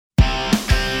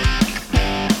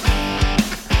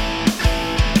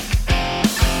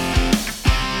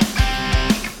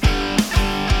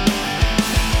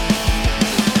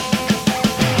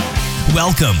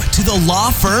Welcome to the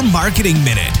Law Firm Marketing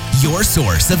Minute, your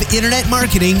source of internet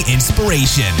marketing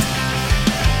inspiration.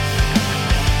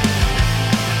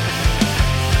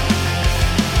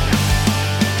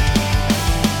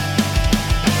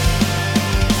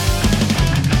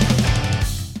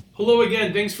 Hello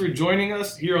again. Thanks for joining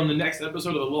us here on the next episode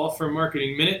of the Law Firm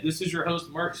Marketing Minute. This is your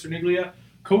host, Mark Cerniglia,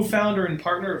 co-founder and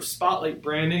partner of Spotlight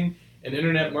Branding, an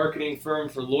internet marketing firm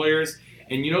for lawyers.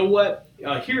 And you know what?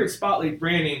 Here at Spotlight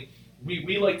Branding,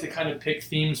 we like to kind of pick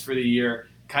themes for the year.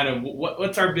 Kind of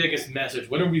what's our biggest message?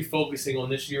 What are we focusing on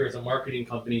this year as a marketing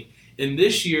company? And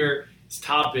this year's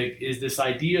topic is this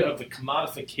idea of the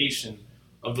commodification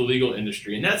of the legal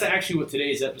industry. And that's actually what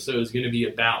today's episode is going to be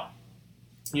about.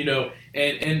 You know,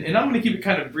 and I'm going to keep it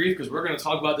kind of brief because we're going to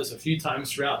talk about this a few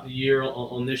times throughout the year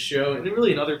on this show and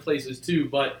really in other places too.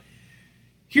 But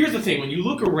here's the thing. When you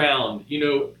look around, you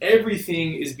know,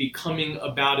 everything is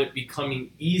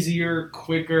becoming easier,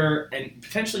 quicker, and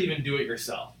potentially even do it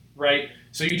yourself, right?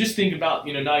 So you just think about,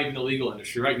 you know, not even the legal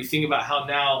industry, right? You think about how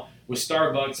now with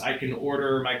Starbucks, I can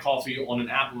order my coffee on an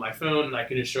app on my phone and I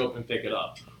can just show up and pick it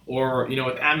up. Or, you know,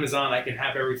 with Amazon, I can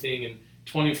have everything in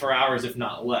 24 hours, if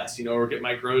not less, you know, or get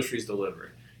my groceries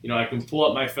delivered. You know, I can pull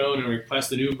up my phone and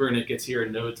request an Uber and it gets here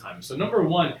in no time. So number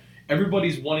one,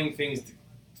 everybody's wanting things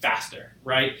faster,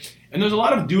 right? And there's a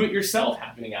lot of do-it-yourself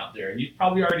happening out there. And you've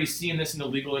probably already seen this in the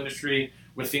legal industry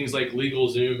with things like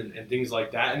LegalZoom and things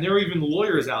like that. And there are even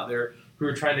lawyers out there who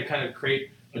are trying to kind of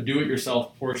create a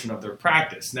do-it-yourself portion of their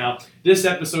practice. Now, this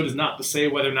episode is not to say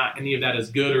whether or not any of that is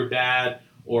good or bad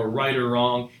or right or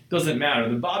wrong. Doesn't matter.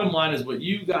 The bottom line is what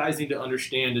you guys need to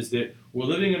understand is that we're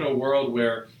living in a world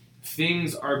where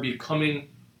things are becoming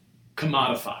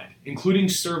commodified, including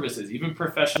services, even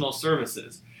professional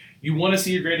services. You want to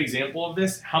see a great example of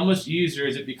this? How much easier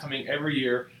is it becoming every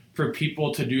year for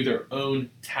people to do their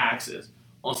own taxes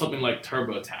on something like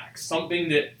TurboTax? Something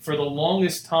that for the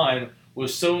longest time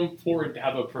was so important to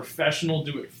have a professional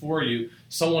do it for you,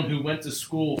 someone who went to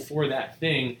school for that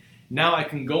thing. Now I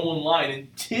can go online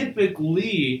and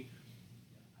typically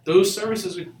those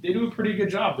services, they do a pretty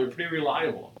good job. They're pretty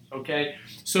reliable, okay?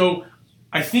 So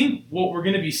I think what we're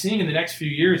going to be seeing in the next few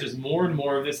years is more and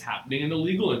more of this happening in the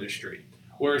legal industry,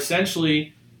 where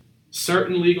essentially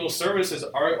certain legal services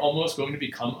are almost going to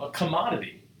become a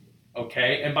commodity,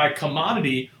 okay? And by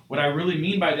commodity, what I really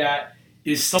mean by that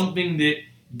is something that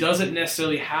doesn't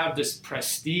necessarily have this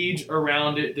prestige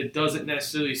around it, that doesn't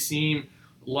necessarily seem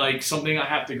like something I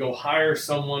have to go hire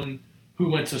someone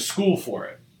who went to school for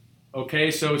it,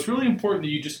 okay? So it's really important that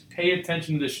you just pay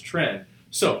attention to this trend.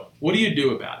 So what do you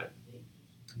do about it?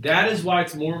 That is why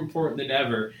it's more important than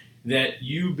ever that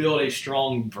you build a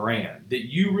strong brand,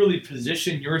 that you really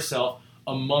position yourself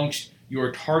amongst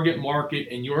your target market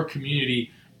and your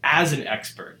community as an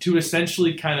expert to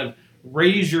essentially kind of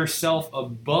raise yourself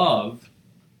above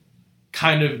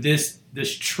kind of this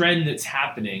trend that's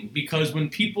happening. Because when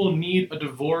people need a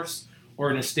divorce or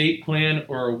an estate plan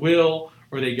or a will,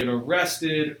 or they get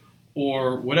arrested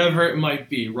or whatever it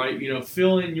might be, right? You know,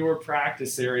 fill in your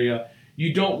practice area.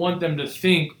 You don't want them to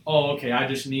think, oh, okay, I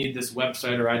just need this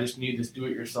website, or I just need this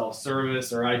do-it-yourself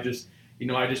service, or I just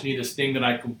need this thing that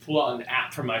I can pull out an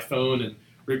app from my phone and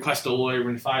request a lawyer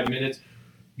in 5 minutes.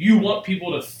 You want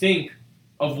people to think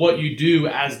of what you do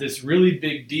as this really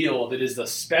big deal that is a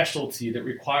specialty that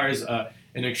requires an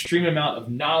extreme amount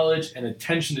of knowledge and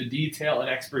attention to detail and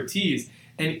expertise.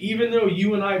 And even though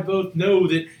you and I both know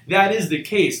that that is the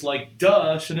case, like,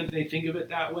 duh, shouldn't they think of it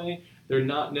that way? They're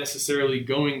not necessarily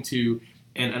going to,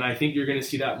 and I think you're going to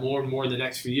see that more and more in the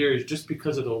next few years just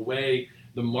because of the way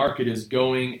the market is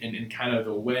going and kind of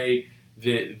the way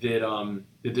that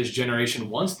this generation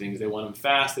wants things. They want them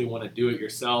fast. They want to do it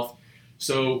yourself.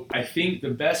 So I think the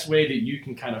best way that you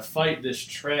can kind of fight this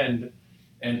trend,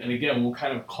 and again, we'll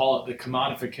kind of call it the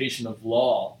commodification of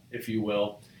law, if you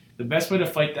will, the best way to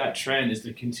fight that trend is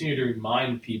to continue to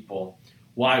remind people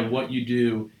why what you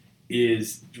do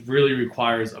really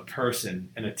requires a person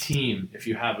and a team if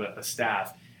you have a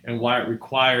staff, and why it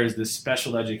requires this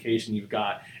special education you've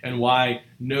got, and why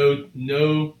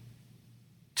no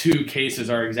two cases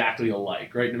are exactly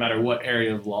alike, right? No matter what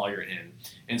area of law you're in.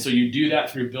 And so you do that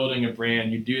through building a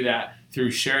brand. You do that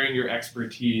through sharing your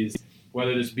expertise,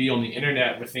 whether this be on the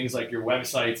internet with things like your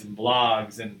websites and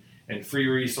blogs and free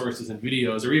resources and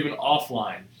videos, or even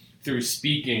offline through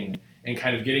speaking and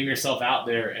kind of getting yourself out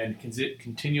there and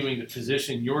continuing to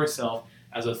position yourself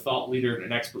as a thought leader and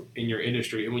an expert in your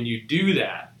industry. And when you do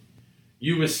that,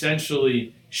 you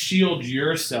essentially shield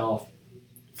yourself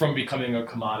from becoming a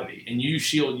commodity, and you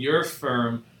shield your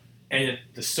firm and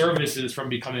the services from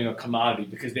becoming a commodity,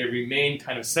 because they remain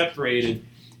kind of separated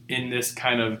in this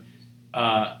kind of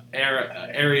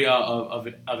area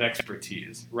of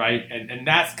expertise, right? And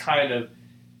that's kind of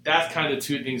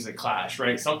two things that clash,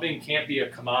 right? Something can't be a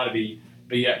commodity,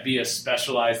 but yet be a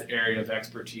specialized area of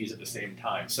expertise at the same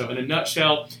time. So in a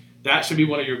nutshell, that should be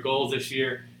one of your goals this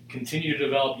year. Continue to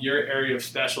develop your area of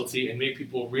specialty and make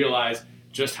people realize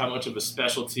just how much of a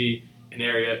specialty an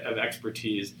area of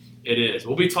expertise it is.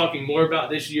 We'll be talking more about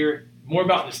this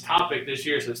topic this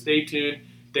year, so stay tuned.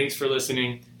 Thanks for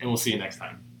listening, and we'll see you next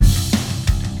time.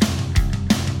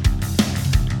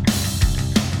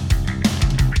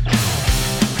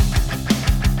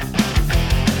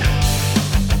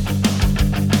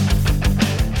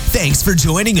 Thanks for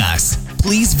joining us.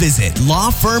 Please visit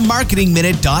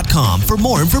lawfirmmarketingminute.com for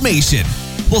more information.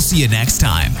 We'll see you next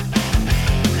time.